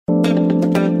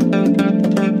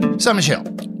So, Michelle,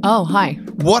 Oh, hi.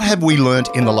 what have we learnt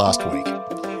in the last week?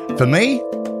 For me,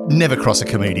 never cross a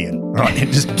comedian, right?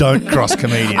 Just don't cross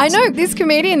comedians. I know this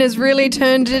comedian has really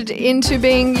turned it into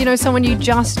being, someone you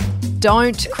just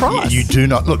don't cross. You do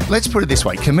not. Look, let's put it this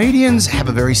way. Comedians have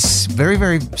a very, very,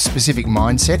 very specific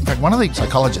mindset. In fact, one of the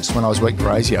psychologists when I was working for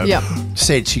ASIO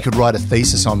said she could write a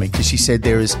thesis on me because she said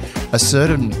there is a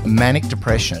certain manic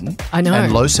depression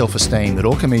and low self-esteem that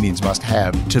all comedians must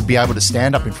have to be able to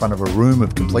stand up in front of a room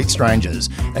of complete strangers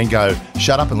and go,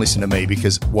 shut up and listen to me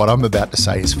because what I'm about to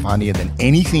say is funnier than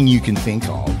anything you can think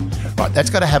of. Right,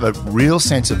 that's got to have a real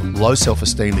sense of low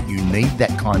self-esteem that you need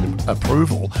that kind of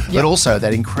approval, but also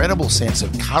that incredible sense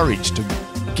of courage to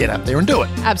get up there and do it.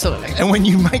 Absolutely. And when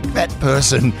you make that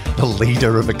person the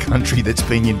leader of a country that's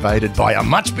being invaded by a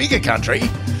much bigger country,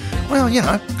 well,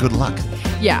 good luck.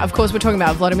 Yeah, of course, we're talking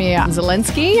about Volodymyr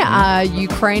Zelensky,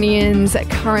 Ukrainian's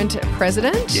current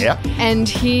president. Yeah. And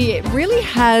he really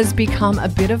has become a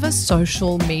bit of a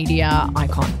social media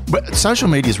icon. But social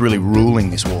media is really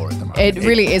ruling this war at the moment. It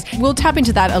really is. We'll tap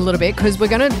into that a little bit because we're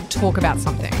going to talk about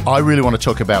something. I really want to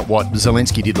talk about what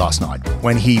Zelensky did last night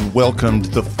when he welcomed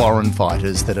the foreign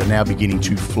fighters that are now beginning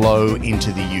to flow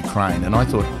into the Ukraine. And I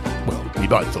thought, well, we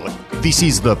both thought, this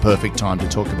is the perfect time to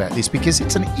talk about this because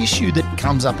it's an issue that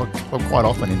comes up quite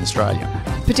often in Australia.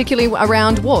 Particularly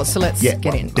around wars, so let's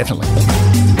get in. Definitely.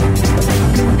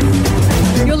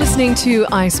 You're listening to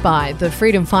I Spy, the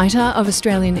freedom fighter of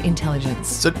Australian intelligence.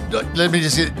 So let me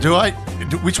just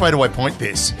which way do I point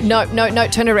this? No,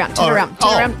 turn it around, around.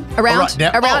 Right,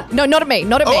 now, around. No, not at me,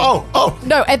 not at me.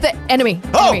 No, at the enemy.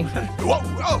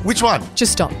 Which one?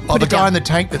 Just stop. The guy in the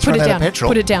tank that's run out of petrol.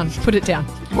 Put it down.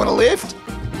 You want a lift?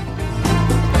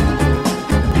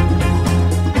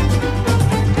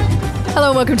 Hello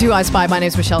and welcome to I Spy. My name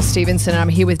is Michelle Stevenson and I'm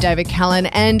here with David Callan.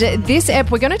 And this ep,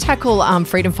 we're going to tackle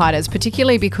freedom fighters,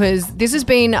 particularly because this has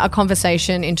been a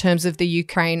conversation in terms of the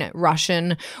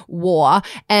Ukraine-Russian war.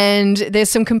 And there's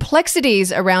some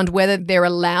complexities around whether they're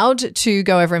allowed to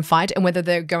go over and fight and whether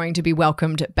they're going to be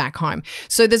welcomed back home.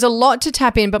 So there's a lot to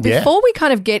tap in. But before we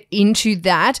kind of get into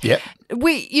that,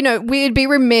 we'd be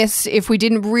remiss if we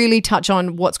didn't really touch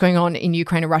on what's going on in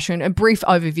Ukraine and Russia. And a brief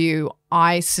overview,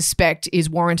 I suspect, is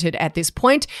warranted at this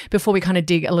point before we kind of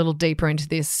dig a little deeper into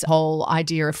this whole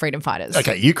idea of freedom fighters.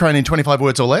 Okay, Ukraine in 25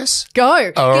 words or less?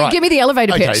 Go. All right. Give me the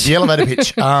elevator pitch. Okay, the elevator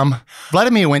pitch.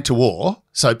 Vladimir went to war.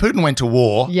 So Putin went to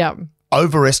war. Yeah.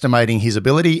 Overestimating his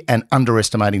ability and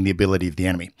underestimating the ability of the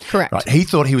enemy. Correct. Right. He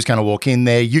thought he was going to walk in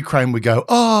there. Ukraine would go,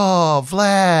 oh,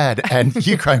 Vlad. And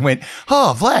Ukraine went,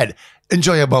 oh, Vlad,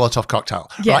 enjoy a Molotov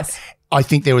cocktail. Yes. Right? I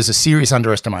think there was a serious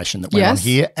underestimation that went on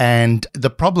here. And the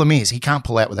problem is he can't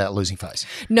pull out without losing face.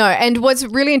 No. And what's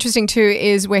really interesting too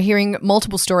is we're hearing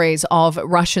multiple stories of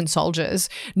Russian soldiers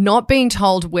not being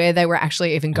told where they were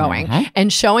actually even going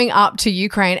and showing up to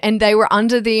Ukraine. And they were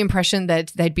under the impression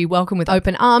that they'd be welcomed with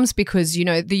open arms because,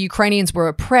 the Ukrainians were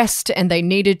oppressed and they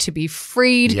needed to be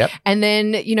freed. Yep. And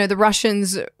then, the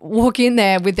Russians walk in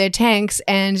there with their tanks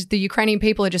and the Ukrainian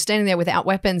people are just standing there without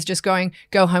weapons, just going,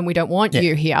 go home, we don't want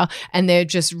you here. And they're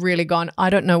just really gone, I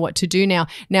don't know what to do now.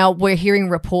 Now, we're hearing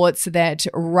reports that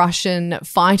Russian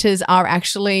fighters are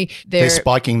actually... They're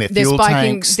spiking their fuel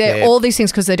tanks. They're all these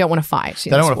things because they don't want to fight.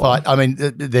 They don't want to fight. I mean,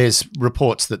 there's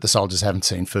reports that the soldiers haven't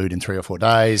seen food in 3 or 4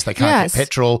 days. They can't get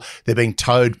petrol. They're being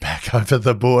towed back over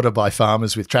the border by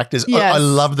farmers with tractors. Yes. I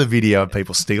love the video of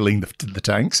people stealing the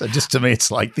tanks. And just to me,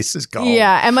 it's like, this is gold.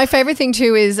 Yeah, and my favorite thing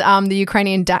too is the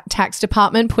Ukrainian tax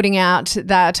department putting out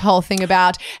that whole thing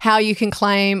about how you can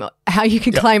claim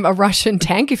a Russian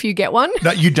tank if you get one.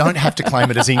 No, you don't have to claim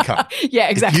it as income. Yeah,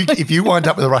 exactly. If you wind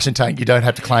up with a Russian tank, you don't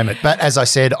have to claim it. But as I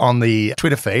said on the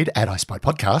Twitter feed at I Spy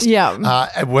Podcast,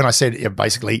 when I said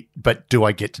basically, but do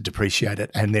I get to depreciate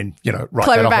it and then, write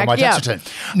claim that off back, on my tax return?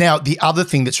 Now, the other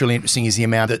thing that's really interesting is the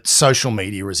amount that social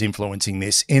media is influencing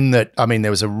this in that,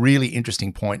 there was a really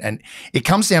interesting point and it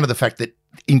comes down to the fact that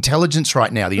intelligence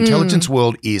right now, the intelligence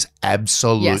world is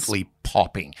absolutely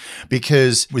popping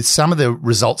because with some of the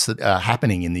results that are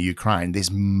happening in the Ukraine,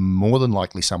 there's more than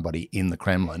likely somebody in the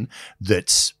Kremlin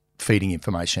that's feeding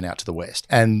information out to the West.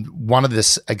 And one of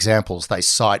the examples they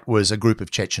cite was a group of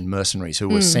Chechen mercenaries who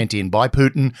were sent in by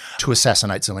Putin to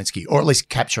assassinate Zelensky or at least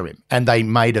capture him. And they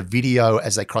made a video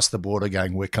as they crossed the border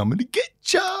going, we're coming to get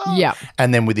you. Yeah.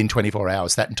 And then within 24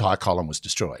 hours, that entire column was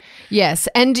destroyed. Yes.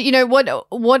 And what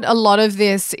a lot of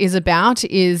this is about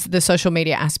is the social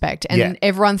media aspect. And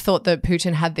everyone thought that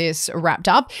Putin had this wrapped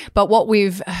up. But what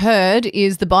we've heard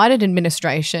is the Biden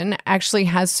administration actually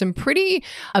has some pretty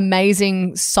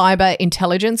amazing cyber cyber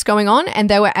intelligence going on, and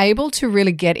they were able to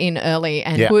really get in early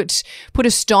and put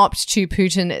a stop to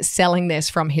Putin selling this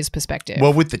from his perspective.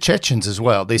 Well, with the Chechens as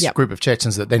well, this group of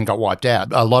Chechens that then got wiped out,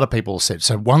 a lot of people said,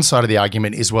 so one side of the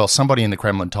argument is, well, somebody in the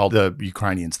Kremlin told the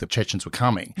Ukrainians the Chechens were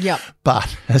coming. Yep.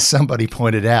 But as somebody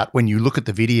pointed out, when you look at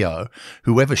the video,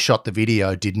 whoever shot the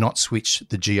video did not switch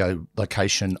the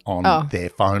geolocation on their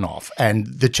phone off. And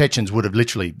the Chechens would have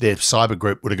literally, their cyber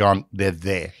group would have gone, they're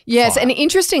there. Yes, fire. and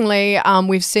interestingly,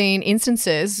 we've seen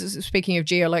instances, speaking of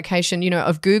geolocation,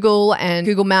 of Google and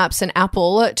Google Maps and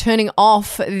Apple turning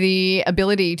off the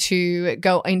ability to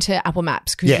go into Apple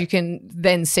Maps because you can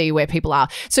then see where people are.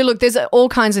 So look, there's all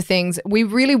kinds of things. We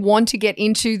really want to get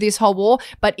into this whole war,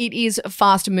 but it is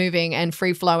fast moving and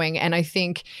free flowing. And I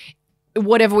think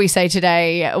whatever we say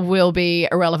today will be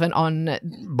irrelevant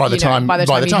by the time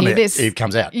it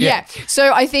comes out. Yeah.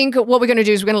 So I think what we're going to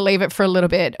do is we're going to leave it for a little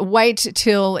bit, wait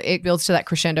till it builds to that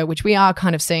crescendo, which we are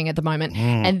kind of seeing at the moment.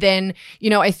 And then,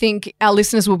 I think our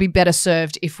listeners will be better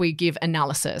served if we give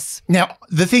analysis. Now,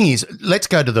 the thing is, let's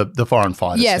go to the foreign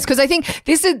fighters. Yes, because I think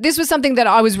this was something that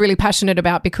I was really passionate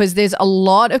about because there's a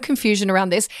lot of confusion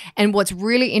around this. And what's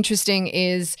really interesting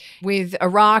is with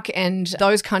Iraq and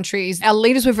those countries, our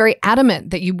leaders were very adamant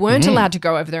that you weren't allowed to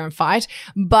go over there and fight.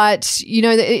 But,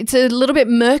 it's a little bit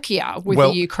murkier with the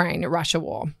Ukraine-Russia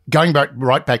war. Going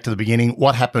right back to the beginning,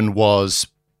 what happened was,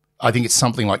 I think it's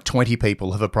something like 20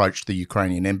 people have approached the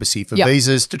Ukrainian embassy for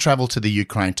visas to travel to the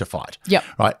Ukraine to fight. Yep.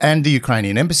 Right. And the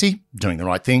Ukrainian embassy, doing the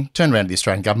right thing, turned around to the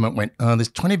Australian government, went, there's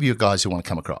 20 of you guys who want to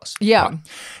come across. Yeah. Right.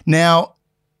 Now,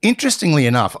 interestingly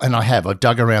enough, and I've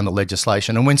dug around the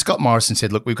legislation, and when Scott Morrison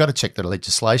said, look, we've got to check the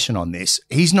legislation on this,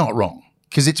 he's not wrong.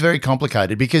 Because it's very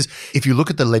complicated. Because if you look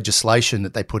at the legislation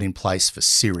that they put in place for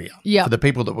Syria, for the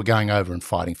people that were going over and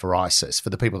fighting for ISIS, for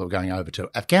the people that were going over to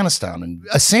Afghanistan, and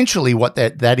essentially what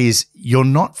that is, you're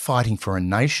not fighting for a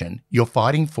nation, you're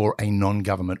fighting for a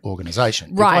non-government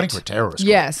organisation. You're fighting for a terrorist group.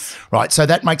 Yes. Right. So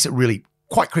that makes it really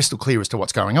quite crystal clear as to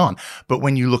what's going on. But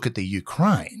when you look at the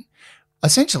Ukraine,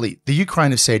 essentially the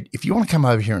Ukraine has said, if you want to come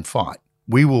over here and fight,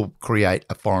 we will create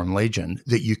a foreign legion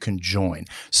that you can join.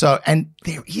 So, and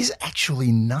there is actually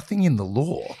nothing in the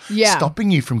law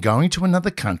stopping you from going to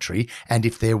another country, and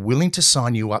if they're willing to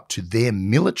sign you up to their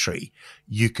military,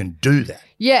 you can do that.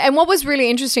 Yeah, and what was really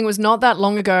interesting was not that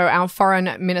long ago, our Foreign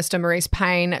Minister, Maurice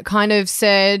Payne, kind of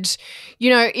said,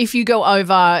 if you go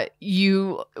over,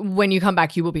 when you come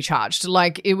back, you will be charged.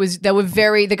 Like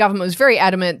the government was very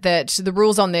adamant that the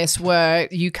rules on this were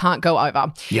you can't go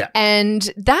over. Yeah. And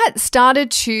that started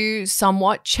to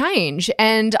somewhat change.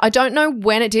 And I don't know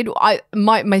when it did.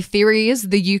 My theory is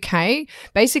the UK,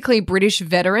 basically British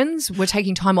veterans were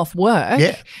taking time off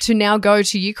work to now go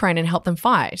to Ukraine and help them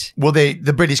fight. Well,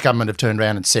 the British government have turned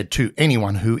around and said to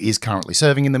anyone who is currently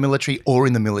serving in the military or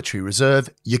in the military reserve,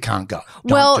 you can't go.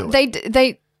 So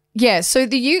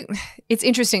it's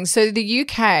interesting. So the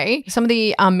UK, some of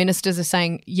the ministers are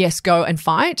saying, yes, go and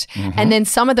fight. And then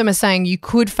some of them are saying you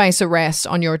could face arrest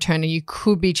on your return and you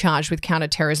could be charged with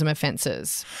counter-terrorism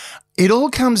offences. It all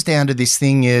comes down to this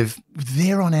thing of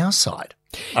they're on our side.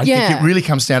 I think it really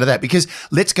comes down to that because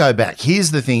let's go back.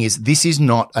 Here's the thing is this is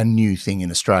not a new thing in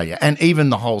Australia, and even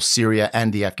the whole Syria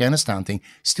and the Afghanistan thing,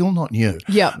 still not new.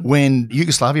 Yeah. When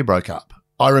Yugoslavia broke up,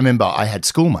 I remember I had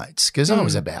schoolmates because I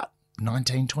was about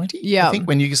 19, 20, I think,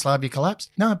 when Yugoslavia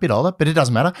collapsed. No, a bit older, but it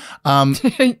doesn't matter.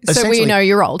 So we know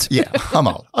you're old. Yeah, I'm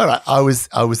old. All right, I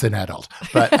was an adult,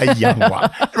 but a young one.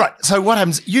 Right, so what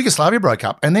happens, Yugoslavia broke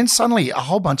up, and then suddenly a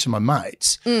whole bunch of my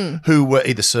mates who were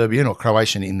either Serbian or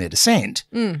Croatian in their descent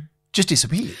just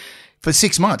disappeared. For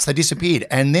 6 months, they disappeared,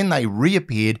 and then they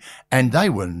reappeared, and they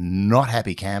were not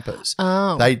happy campers.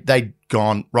 Oh. They'd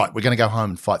gone, right, we're going to go home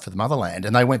and fight for the motherland,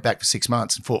 and they went back for 6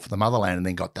 months and fought for the motherland and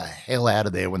then got the hell out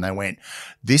of there when they went,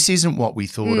 this isn't what we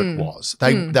thought it was.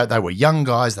 They were young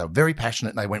guys, they were very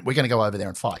passionate, and they went, we're going to go over there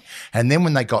and fight. And then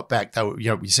when they got back, they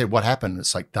were, we said, what happened?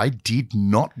 It's like they did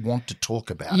not want to talk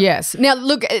about it. Yes. Now,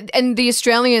 look, and the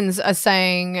Australians are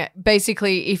saying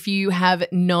basically if you have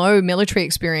no military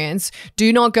experience,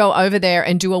 do not go over there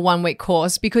and do a 1 week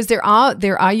course because there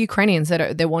are Ukrainians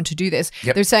that want to do this.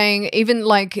 Yep. They're saying, even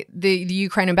like the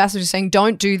Ukraine ambassador is saying,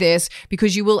 don't do this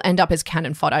because you will end up as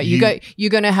cannon fodder. You're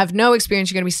going to have no experience.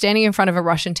 You're going to be standing in front of a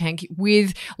Russian tank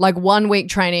with like 1 week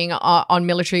training on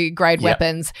military grade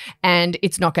weapons, and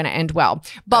it's not going to end well.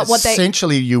 But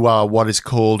essentially, you are what is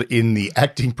called in the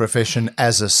acting profession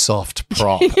as a soft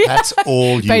prop. That's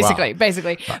all you are.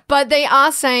 Basically. But they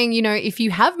are saying, if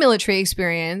you have military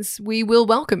experience, we will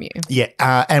welcome you.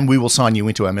 Yeah, and we will sign you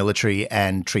into our military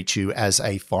and treat you as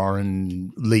a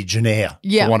foreign legionnaire,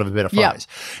 for want of a better phrase.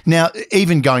 Now,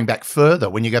 even going back further,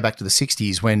 when you go back to the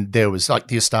 60s, when there was like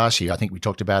the Ustashi, I think we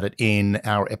talked about it in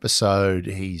our episode,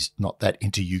 he's not that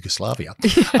into Yugoslavia.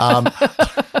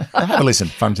 Have a listen.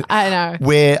 Fun. I know.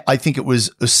 Where I think it was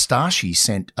Ustashi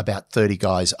sent about 30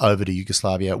 guys over to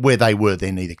Yugoslavia where they were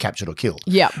then either captured or killed.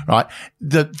 Yeah. Right?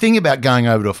 The thing about going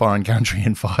over to a foreign country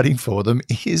and fighting for them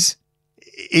is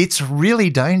it's really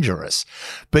dangerous.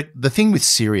 But the thing with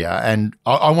Syria, and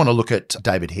I want to look at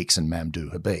David Hicks and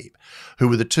Mamdouh Habib, who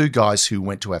were the two guys who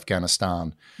went to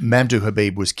Afghanistan. Mamdouh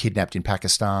Habib was kidnapped in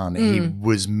Pakistan. He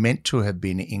was meant to have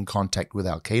been in contact with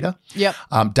Al-Qaeda. Yep.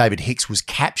 David Hicks was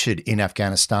captured in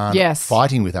Afghanistan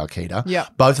fighting with Al-Qaeda.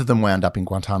 Yep. Both of them wound up in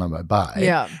Guantanamo Bay.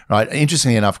 Yeah. Right.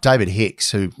 Interestingly enough, David Hicks,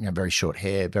 who very short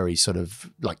hair, very sort of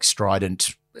like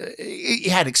strident, he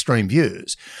had extreme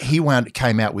views. He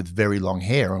came out with very long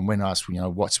hair, and when asked,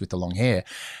 what's with the long hair,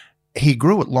 he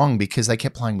grew it long because they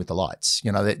kept playing with the lights.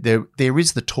 There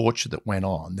is the torture that went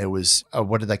on. There was,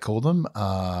 what did they call them?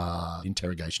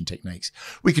 Interrogation techniques.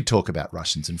 We could talk about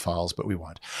Russians and files, but we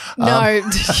won't. No,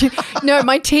 no,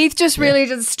 my teeth just really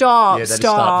just stop. Yeah, they just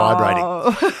start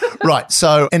vibrating. Right,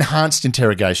 so enhanced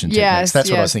interrogation techniques. That's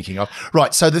what I was thinking of.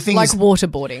 Right, so the thing like is... Like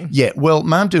waterboarding. Yeah, well,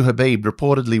 Mamdouh Habib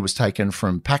reportedly was taken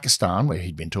from Pakistan, where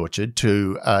he'd been tortured,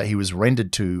 to he was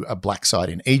rendered to a black site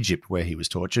in Egypt, where he was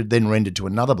tortured, then rendered to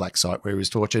another black site where he was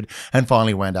tortured, and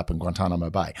finally wound up in Guantanamo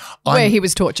Bay. Where he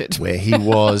was tortured. Where he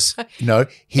was,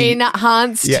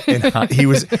 enhanced. Yeah, he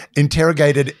was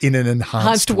interrogated in an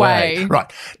enhanced way.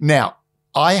 Right. Now,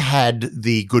 I had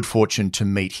the good fortune to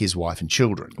meet his wife and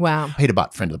children. Wow. Peter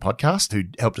Butt, friend of the podcast, who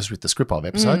helped us with the Skripov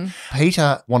episode.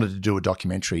 Peter wanted to do a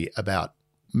documentary about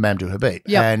Mamdouh Habib.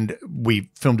 Yep. And we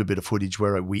filmed a bit of footage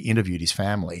where we interviewed his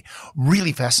family.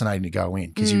 Really fascinating to go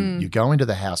in because you go into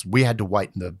the house. We had to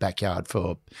wait in the backyard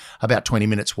for about 20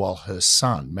 minutes while her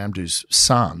son, Mamdouh's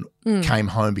son, came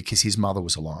home because his mother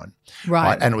was alone.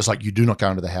 Right. And it was like, you do not go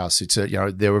into the house. It's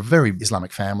they're a very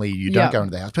Islamic family. You don't go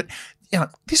into the house. But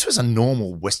this was a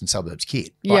normal Western suburbs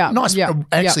kid. Right? Nice,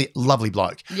 actually lovely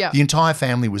bloke. Yeah. The entire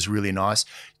family was really nice.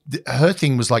 Her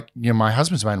thing was like, my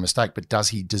husband's made a mistake, but does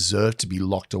he deserve to be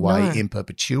locked away in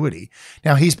perpetuity?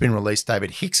 Now, he's been released.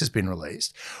 David Hicks has been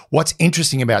released. What's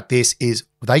interesting about this is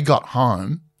they got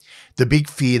home. The big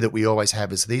fear that we always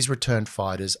have is these returned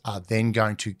fighters are then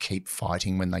going to keep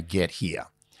fighting when they get here.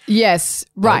 Yes,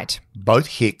 right. Both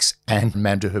Hicks and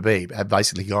Mamdouh Habib have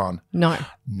basically gone, no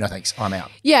thanks, I'm out.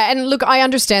 Yeah, and look, I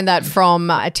understand that from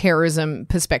a terrorism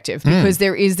perspective because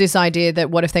there is this idea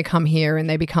that what if they come here and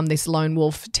they become this lone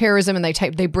wolf terrorism and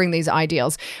they bring these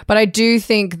ideals. But I do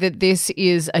think that this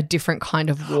is a different kind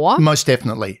of war. Most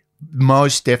definitely.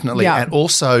 Yeah. And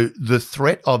also the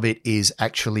threat of it is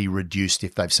actually reduced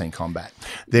if they've seen combat.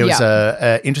 There was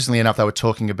interestingly enough, they were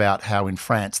talking about how in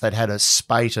France they'd had a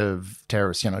spate of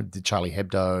terrorists, the Charlie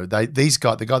Hebdo,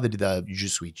 the guy that did the Je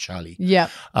suis Charlie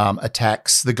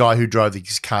attacks, the guy who drove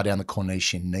his car down the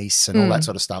Corniche in Nice and all that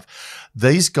sort of stuff.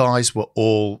 These guys were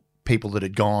all people that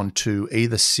had gone to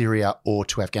either Syria or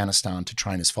to Afghanistan to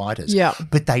train as fighters. Yeah.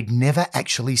 But they'd never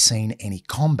actually seen any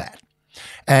combat.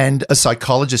 And a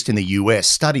psychologist in the US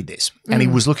studied this, and he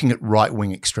was looking at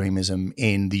right-wing extremism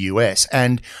in the US.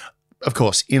 And, of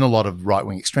course, in a lot of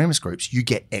right-wing extremist groups, you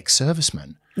get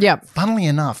ex-servicemen. Yeah. Funnily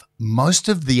enough, most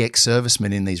of the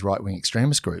ex-servicemen in these right-wing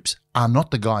extremist groups are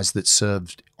not the guys that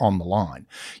served on the line.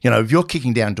 If you're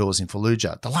kicking down doors in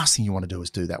Fallujah, the last thing you want to do is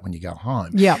do that when you go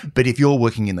home. Yeah. But if you're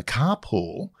working in the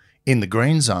carpool in the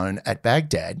green zone at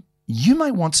Baghdad, you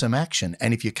may want some action.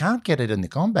 And if you can't get it in the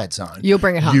combat zone, you'll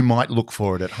bring it home. You might look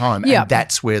for it at home. Yeah. And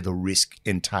that's where the risk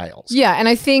entails. Yeah. And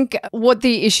I think what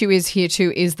the issue is here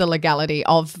too is the legality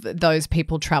of those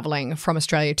people traveling from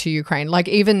Australia to Ukraine. Like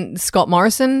even Scott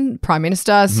Morrison, Prime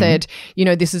Minister, said,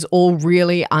 this is all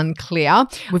really unclear.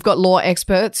 We've got law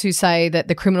experts who say that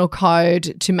the criminal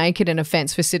code to make it an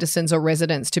offence for citizens or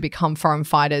residents to become foreign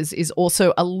fighters is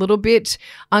also a little bit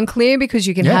unclear because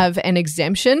you can have an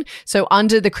exemption. So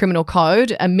under the criminal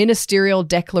code, a ministerial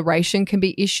declaration can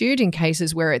be issued in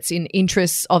cases where it's in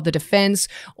interests of the defence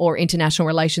or international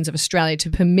relations of Australia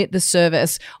to permit the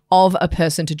service of a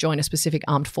person to join a specific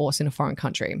armed force in a foreign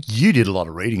country. You did a lot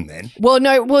of reading then. Well,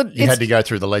 no. Well, you had to go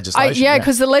through the legislation.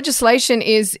 Because the legislation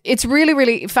it's really,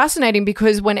 really fascinating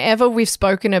because whenever we've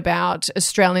spoken about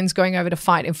Australians going over to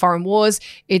fight in foreign wars,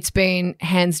 it's been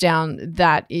hands down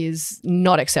that is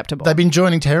not acceptable. They've been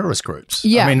joining terrorist groups.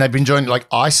 Yeah. I mean, they've been joining like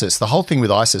ISIS. The whole thing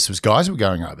with ISIS was guys who were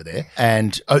going over there.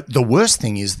 And the worst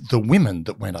thing is the women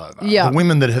that went over. Yeah. The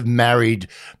women that have married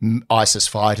ISIS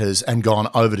fighters and gone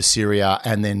over to Syria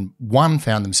and then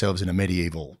found themselves in a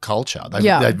medieval culture.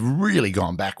 They've really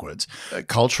gone backwards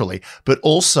culturally, but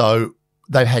also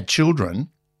they've had children.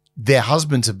 Their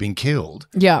husbands have been killed.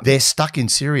 Yeah. They're stuck in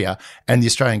Syria, and the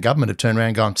Australian government have turned around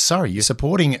and gone, sorry, you're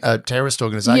supporting a terrorist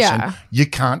organisation. Yeah. You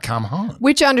can't come home.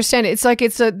 Which I understand. It's like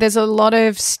there's a lot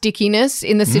of stickiness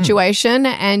in the situation.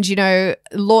 And, you know,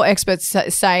 law experts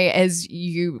say, as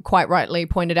you quite rightly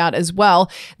pointed out as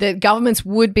well, that governments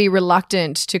would be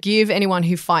reluctant to give anyone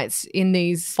who fights in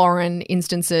these foreign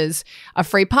instances a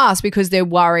free pass because they're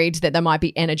worried that they might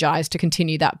be energized to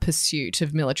continue that pursuit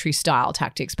of military-style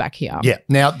tactics back here. Yeah.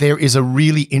 Now, there is a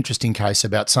really interesting case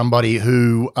about somebody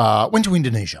who went to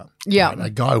Indonesia. Yeah. Right? A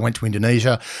guy who went to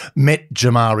Indonesia, met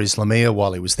Jemaah Islamiyah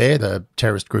while he was there, the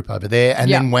terrorist group over there, and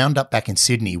then wound up back in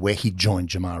Sydney where he joined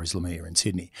Jemaah Islamiyah in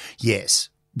Sydney. Yes,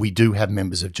 we do have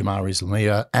members of Jemaah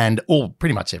Islamiyah and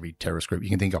pretty much every terrorist group you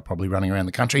can think of probably running around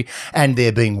the country, and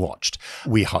they're being watched,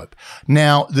 we hope.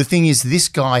 Now, the thing is, this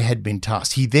guy had been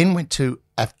tasked. He then went to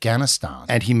Afghanistan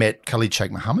and he met Khalid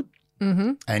Sheikh Mohammed.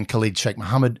 Mm-hmm. And Khalid Sheikh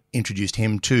Mohammed introduced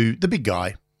him to the big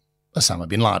guy, Osama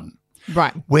bin Laden.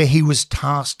 Right. Where he was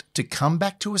tasked to come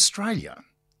back to Australia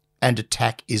and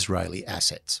attack Israeli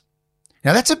assets.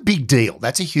 Now, that's a big deal.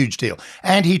 That's a huge deal.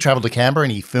 And he travelled to Canberra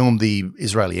and he filmed the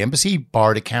Israeli embassy,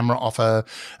 borrowed a camera off a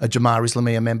Jemaah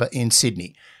Islamiyah member in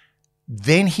Sydney.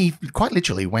 Then he quite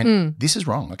literally went, this is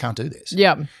wrong. I can't do this.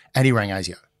 Yeah. And he rang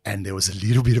ASIO. And there was a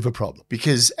little bit of a problem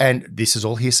because, and this is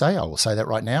all hearsay, I will say that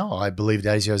right now, I believe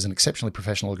that ASIO is an exceptionally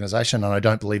professional organisation and I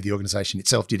don't believe the organisation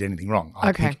itself did anything wrong.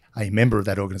 I think a member of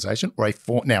that organisation or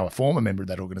now a former member of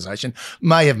that organisation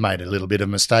may have made a little bit of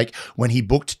a mistake when he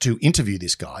booked to interview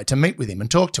this guy, to meet with him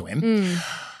and talk to him.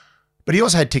 But he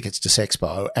also had tickets to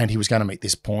Sexpo and he was going to meet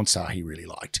this porn star he really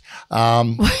liked.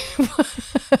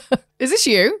 Is this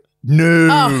you? No.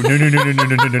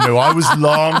 I was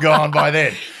long gone by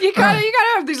then. You gotta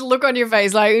have this look on your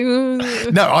face like,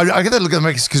 No, I get that look at the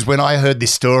face because when I heard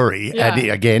this story, and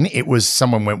again, it was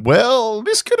someone went, well,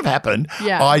 this could have happened.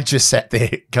 Yeah. I just sat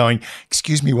there going,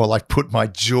 excuse me while I put my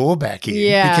jaw back in.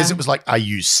 Yeah. Because it was like, are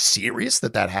you serious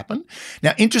that happened?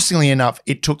 Now, interestingly enough,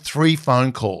 it took 3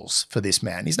 phone calls for this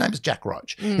man. His name is Jack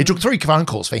Roach. It took 3 phone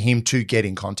calls for him to get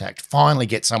in contact, finally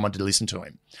get someone to listen to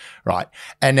him. Right.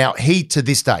 And now he, to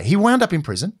this day, he wound up in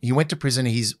prison. He went to prison.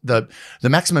 He's the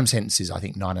maximum sentence is, I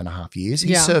think, 9.5 years.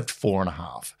 He served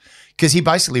 4.5 because he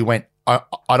basically went,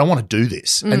 I don't want to do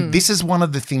this. And this is one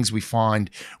of the things we find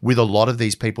with a lot of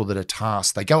these people that are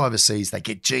tasked. They go overseas, they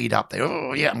get G'd up. I'm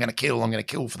going to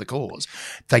kill for the cause.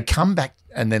 They come back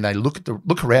and then they look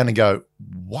around and go,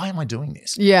 why am I doing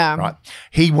this? Yeah. Right.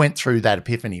 He went through that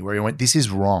epiphany where he went, this is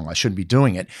wrong. I shouldn't be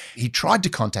doing it. He tried to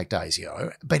contact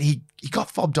ASIO, but he got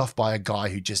fobbed off by a guy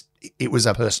who it was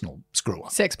a personal screw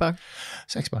up. Sexpo.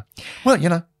 Well, you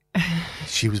know.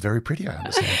 She was very pretty, I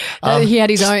understand. He had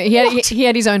his own. He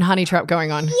had his own honey trap going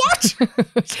on. What?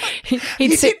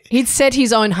 He'd set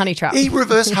his own honey trap. He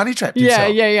reverse honey trapped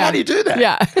himself. Yeah. How do you do that?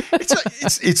 Yeah,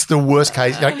 it's the worst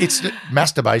case. Like, it's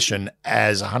masturbation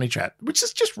as a honey trap, which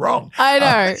is just wrong. I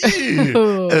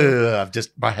know. I've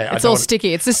just my hair. It's all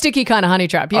sticky. It's the sticky kind of honey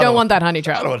trap. You don't want that honey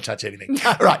trap. I don't want to touch anything.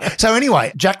 Right. So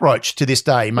anyway, Jack Roach to this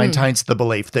day maintains the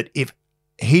belief that if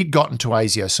he'd gotten to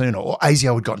ASIO sooner or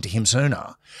ASIO had gotten to him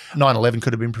sooner, 9/11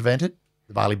 could have been prevented.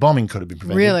 The Bali bombing could have been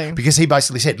prevented. Really? Because he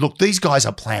basically said, look, these guys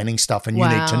are planning stuff and you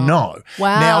need to know.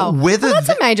 Wow. Now, whether that's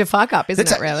a major fuck up, isn't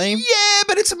it, really? Yeah,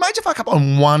 but it's a major fuck up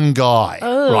on one guy,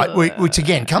 right? Which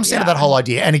again comes down to that whole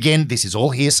idea. And again, this is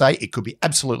all hearsay. It could be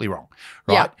absolutely wrong,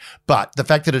 right? Yeah. But the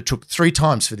fact that it took 3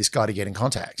 times for this guy to get in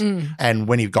contact and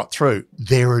when he got through,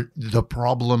 the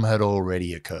problem had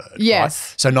already occurred.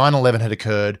 Yes. Right? So 9/11 had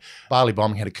occurred. Bali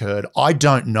bombing had occurred. I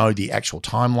don't know the actual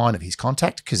timeline of his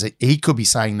contact because he could be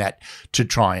saying that to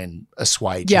try and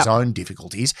assuage his own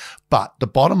difficulties. But the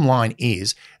bottom line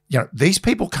is, these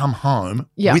people come home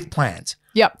with plans.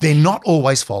 Yep. They're not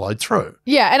always followed through.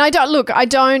 Yeah, and I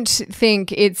don't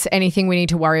think it's anything we need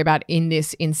to worry about in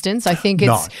this instance. I think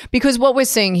it's because what we're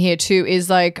seeing here too is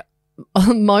like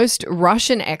most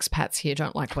Russian expats here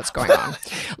don't like what's going on.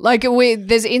 Like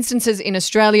there's instances in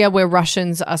Australia where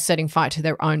Russians are setting fire to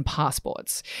their own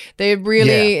passports.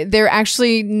 They're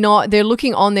actually not, they're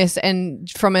looking on this and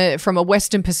from a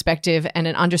Western perspective and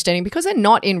an understanding because they're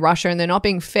not in Russia and they're not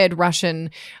being fed Russian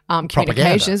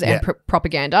communications and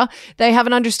propaganda. They have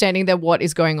an understanding that what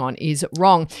is going on is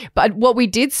wrong. But what we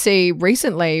did see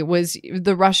recently was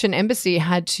the Russian embassy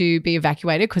had to be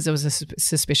evacuated because there was a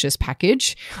suspicious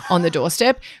package on the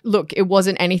doorstep. Look, it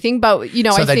wasn't anything, but, you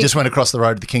know, So I they think, just went across the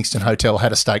road to the Kingston Hotel,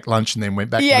 had a steak lunch, and then went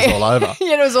back. It was all over.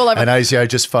 Yeah, it was all over. And ASIO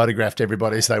just photographed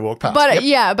everybody as they walked past. But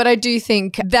Yep. but I do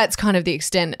think that's kind of the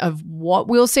extent of what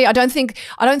we'll see. I don't think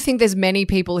there's many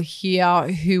people here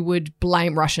who would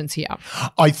blame Russians here.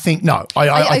 I think no.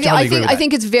 I totally agree with that. I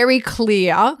think it's very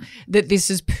clear that this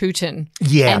is Putin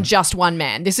and just one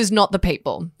man. This is not the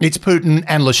people. It's Putin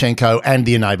and Lukashenko and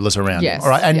the enablers around him. All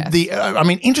right.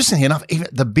 And interestingly enough, even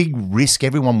the big risk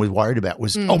everyone was worried about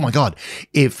was, oh my God,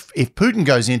 if Putin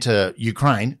goes into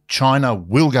Ukraine, China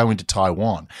will go into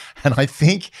Taiwan. And I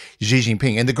think Xi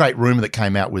Jinping, and the great rumor that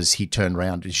came out was Xi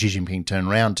Jinping turned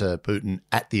around to Putin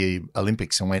at the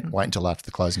Olympics and went, wait until after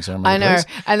the closing ceremony. I know. Please.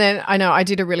 And then I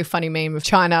did a really funny meme of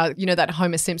China, you know, that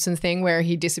Homer Simpson thing where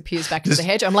he disappears back into the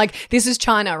hedge. I'm like, this is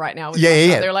China right now.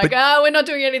 Yeah. They're like, we're not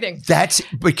doing anything. That's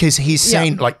because he's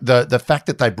seen like the fact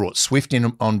that they brought SWIFT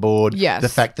on board, Yes. the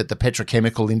fact that the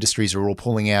petrochemical industries are all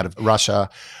pulling out of Russia.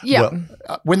 Yeah.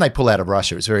 Well, when they pull out of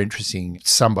Russia, it's very interesting.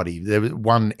 There was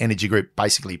one energy group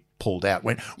basically pulled out.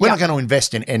 We're not going to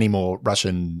invest in any more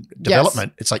Russian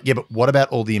development. It's like, but what about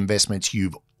all the investments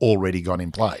you've already got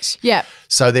in place? Yeah.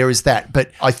 So there is that.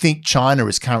 But I think China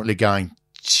is currently going,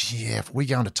 if we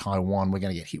go into Taiwan, we're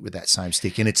going to get hit with that same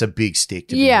stick. And it's a big stick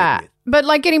to be hit with. But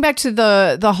like getting back to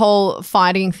the whole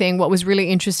fighting thing, what was really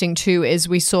interesting too is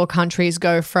we saw countries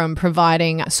go from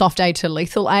providing soft aid to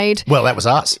lethal aid. Well, that was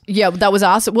us. Yeah, that was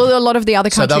us. Well, a lot of the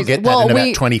other countries. So they'll get that in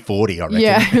about 2040, I reckon.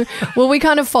 Yeah. Well, we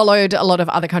kind of followed a lot of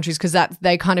other countries because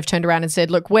they kind of turned around and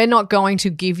said, look, we're not going to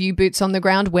give you boots on the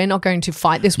ground. We're not going to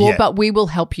fight this war, but we will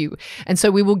help you. And so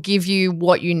we will give you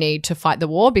what you need to fight the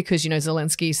war because, you know,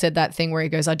 Zelensky said that thing where he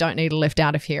goes, I don't need a lift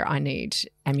out of here. I need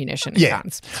ammunition and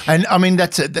guns. And I mean,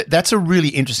 that's a really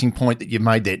interesting point that you've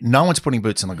made there. No one's putting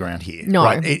boots on the ground here. No.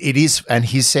 Right? It is, and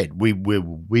he's said, we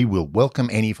will welcome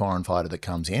any foreign fighter that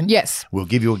comes in. Yes. We'll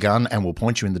give you a gun and we'll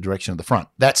point you in the direction of the front.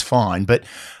 That's fine. But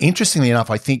interestingly enough,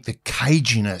 I think the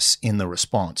caginess in the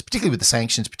response, particularly with the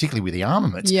sanctions, particularly with the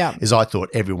armaments, is I thought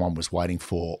everyone was waiting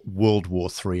for World War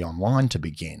III online to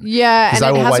begin. Yeah,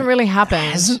 and it hasn't really happened.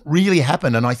 It hasn't really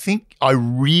happened. And I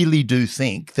really do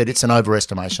think that it's an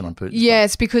overestimation on Putin.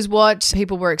 Yes, because what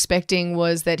people were expecting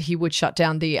was that he would shut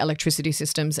down the electricity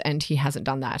systems and he hasn't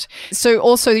done that. So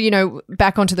also, you know,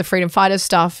 back onto the freedom fighters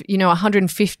stuff, you know,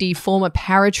 150 former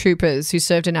paratroopers who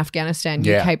served in Afghanistan,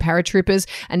 UK paratroopers,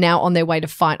 are now on their way to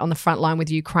fight on the front line with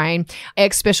Ukraine.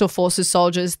 Ex-Special Forces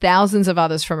soldiers, thousands of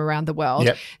others from around the world.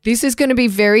 Yep. This is going to be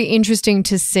very interesting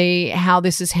to see how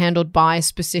this is handled by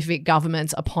specific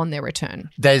governments upon their return.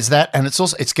 There's that, and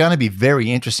it's going to be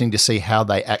very interesting to see how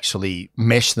they actually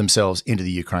mesh themselves into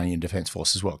the Ukrainian Defence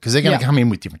Force as well, because they're going to come in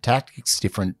with different tactics,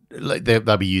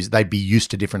 they'd be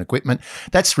used to different equipment.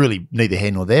 That's really neither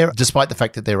here nor there, despite the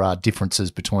fact that there are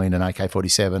differences between an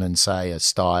AK-47 and, say, a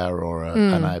Steyr or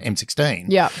an M16.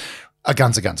 Yeah. A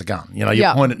gun's a gun's a gun. You know, you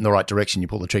point it in the right direction, you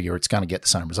pull the trigger, it's going to get the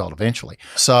same result eventually.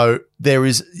 So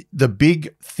the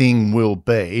big thing will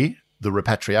be the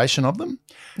repatriation of them.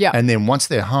 Yeah. And then once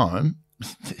they're home,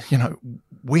 you know,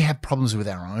 we have problems with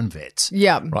our own vets.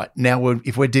 Yeah. Right. Now,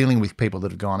 if we're dealing with people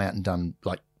that have gone out and done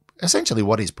like essentially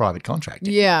what is private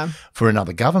contracting for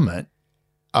another government,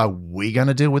 are we going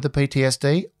to deal with the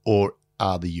PTSD or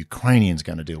are the Ukrainians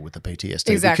going to deal with the PTSD?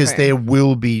 Exactly. Because there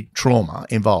will be trauma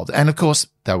involved. And of course,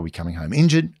 they will be coming home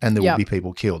injured and there will be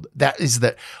people killed.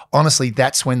 Honestly,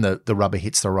 that's when the rubber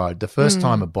hits the road. The first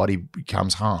time a body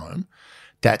comes home,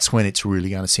 that's when it's really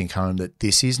going to sink home that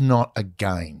this is not a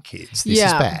game, kids. This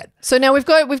is bad. So now we've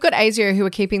got ASIO who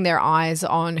are keeping their eyes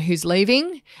on who's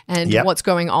leaving and what's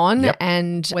going on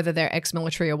and whether they're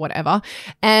ex-military or whatever.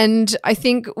 And I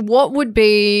think what would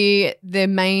be the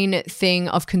main thing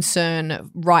of concern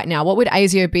right now? What would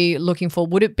ASIO be looking for?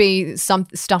 Would it be some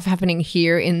stuff happening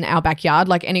here in our backyard,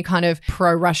 like any kind of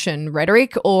pro-Russian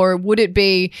rhetoric, or would it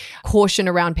be caution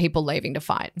around people leaving to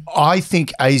fight? I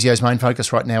think ASIO's main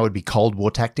focus right now would be Cold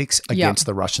War tactics against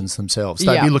the Russians themselves.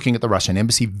 They'd be looking at the Russian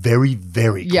embassy very,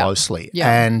 very closely.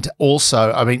 And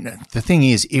also, I mean, the thing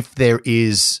is, if there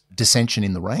is dissension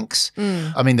in the ranks,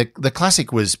 I mean, the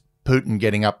classic was Putin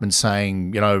getting up and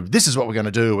saying, you know, this is what we're going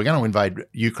to do. We're going to invade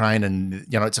Ukraine and,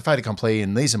 you know, it's a fait accompli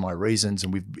and these are my reasons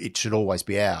and it should always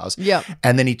be ours. Yeah.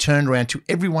 And then he turned around to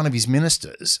every one of his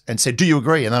ministers and said, do you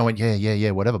agree? And they went,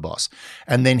 yeah, whatever, boss.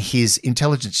 And then his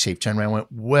intelligence chief turned around and went,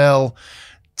 well,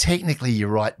 technically you're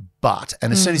right, but,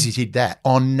 and as soon as he did that,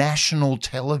 on national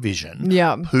television,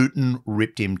 Putin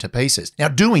ripped him to pieces. Now,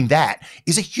 doing that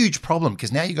is a huge problem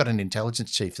because now you've got an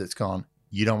intelligence chief that's gone,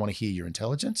 you don't want to hear your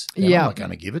intelligence, then Yeah. I'm not going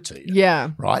to give it to you.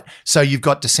 Yeah. Right? So you've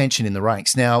got dissension in the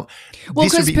ranks. Now, Well,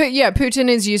 this would because be- Putin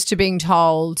is used to being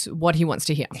told what he wants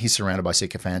to hear. he's surrounded by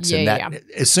sycophants. Yeah, and that, yeah.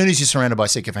 as soon as you're surrounded by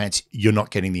sycophants, you're not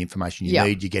getting the information you Yeah.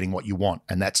 need. You're getting what you want.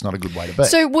 And that's not a good way to be.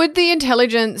 So would the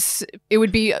intelligence, it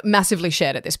would be massively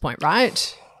shared at this point,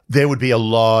 right? There would be a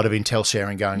lot of intel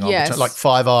sharing going on. Yes. Like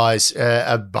Five Eyes,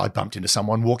 I bumped into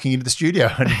someone walking into the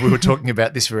studio and we were talking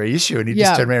about this very issue and he Yeah.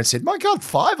 just turned around and said, my God,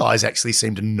 Five Eyes actually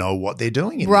seem to know what they're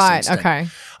doing in this Right, instant. okay.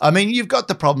 I mean, you've got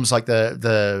the problems like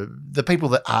the people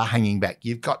that are hanging back.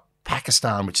 You've got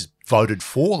Pakistan, which has voted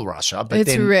for Russia, but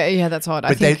It's then yeah, that's odd. I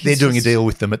but think they're it's doing a just- deal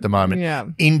with them at the moment. Yeah.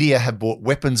 India have bought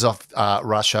weapons off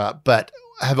Russia, but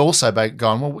have also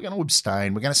gone, well, we're going to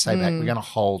abstain. We're going to stay back. We're going to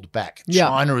hold back. Yeah.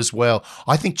 China as well.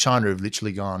 I think China have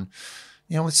literally gone,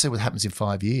 let's see what happens in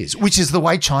 5 years, which is the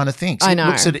way China thinks. I It know.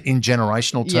 looks at it in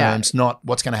generational Yeah. terms, not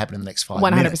what's going to happen in the next 5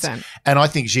 100%. minutes. And I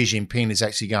think Xi Jinping is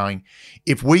actually going,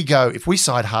 if we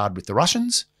side hard with the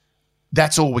Russians,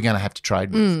 that's all we're going to have to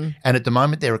trade with. And at the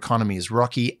moment, their economy is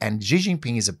rocky, and Xi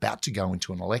Jinping is about to go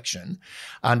into an election,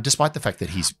 despite the fact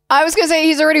that he's I was going to say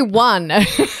he's already won.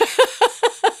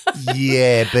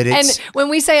 yeah, but And it's when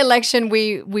we say election,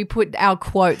 we put our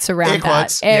quotes around air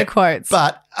quotes, that. Air yeah. quotes.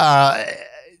 But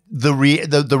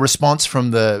the response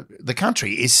from the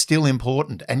country is still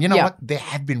important, and you know Yeah. what? There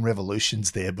have been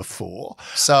revolutions there before,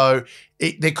 so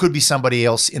there could be somebody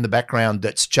else in the background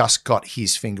that's just got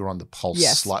his finger on the pulse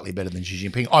Yes. slightly better than Xi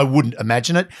Jinping. I wouldn't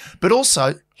imagine it, but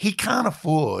also he can't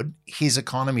afford his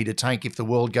economy to tank if the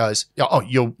world goes, oh,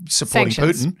 you're supporting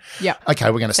Sanctions. Putin. Yeah. Okay,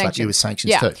 we're going to slap you with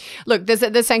sanctions Yeah. too. Look,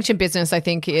 the sanction business, I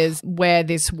think, is where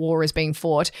this war is being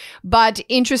fought. But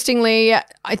interestingly,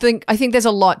 I think there's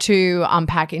a lot to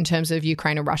unpack in terms of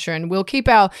Ukraine and Russia, and we'll keep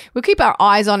our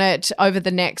eyes on it over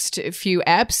the next few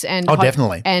eps. And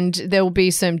Definitely. And there will be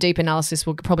some deep analysis.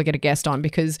 We'll probably get a guest on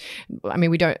because, I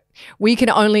mean, we can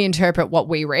only interpret what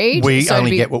we read. We So it'd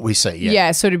only be- get what we see. Yeah.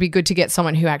 Yeah, so it'd be good to get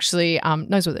someone who actually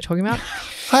knows what they're talking about.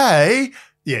 Hey.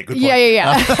 Yeah, good point.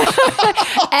 Yeah.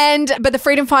 But the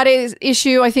freedom fighters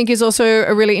issue, I think, is also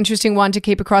a really interesting one to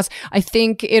keep across. I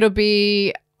think it'll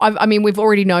be. I mean, we've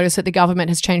already noticed that the government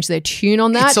has changed their tune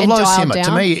on that. It's a and low dialed simmer. down.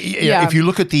 To me, Yeah. if you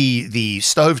look at the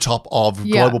stovetop of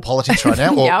Yeah. global politics right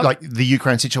now, or Yep. like the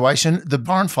Ukraine situation, the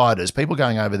foreign fighters, people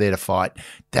going over there to fight,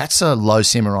 that's a low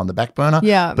simmer on the back burner.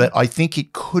 Yeah. But I think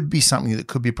it could be something that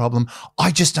could be a problem.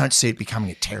 I just don't see it becoming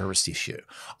a terrorist issue.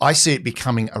 I see it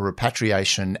becoming a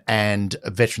repatriation and a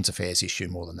Veterans Affairs issue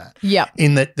more than that. Yeah.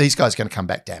 In that these guys are going to come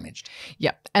back damaged.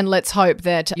 Yeah. And let's hope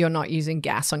that you're not using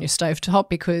gas on your stovetop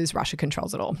because Russia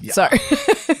controls it all. So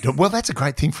Well, that's a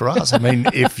great thing for us. I mean,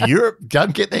 if Europe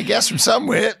don't get their gas from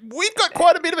somewhere, we've got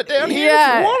quite a bit of it down here. If you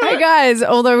yeah. want Hey it. guys,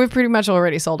 although we've pretty much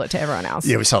already sold it to everyone else.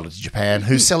 Yeah, we sold it to Japan,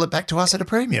 who sell it back to us at a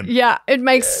premium. Yeah, it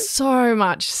makes so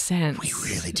much sense. We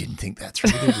really didn't think that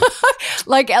through, did we?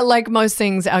 Like most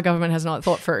things our government has not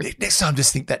thought through. Next time,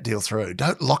 just think that deal through.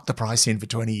 Don't lock the price in for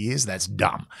 20 years. That's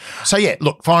dumb. So, yeah,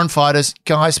 look, foreign fighters,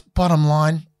 guys, bottom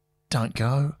line, don't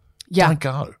go. Yeah. Don't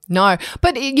go. No,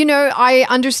 but I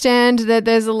understand that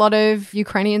there's a lot of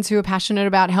Ukrainians who are passionate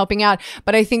about helping out.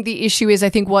 But I think the issue is, I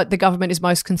think what the government is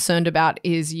most concerned about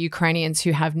is Ukrainians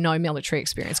who have no military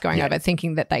experience going over,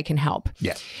 thinking that they can help.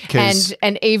 Yeah. 'Cause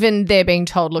And even they're being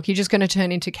told, look, you're just going to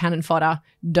turn into cannon fodder.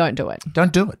 Don't do it.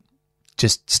 don't do it.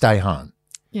 Just stay home.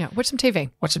 Yeah, watch some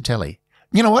TV. Watch some telly.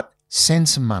 You know what? Send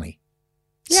some money.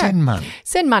 Yeah. Send money.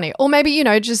 Send money. Or maybe,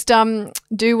 just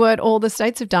do what all the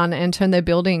states have done and turn their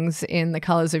buildings in the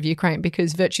colours of Ukraine,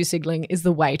 because virtue signaling is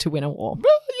the way to win a war.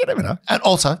 Well, you never know. And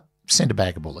also, send a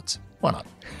bag of bullets. Why not?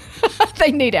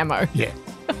 They need ammo. Yeah.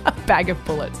 A bag of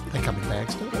bullets. They come in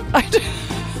bags, don't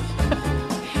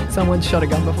they? Someone's shot a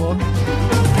gun before.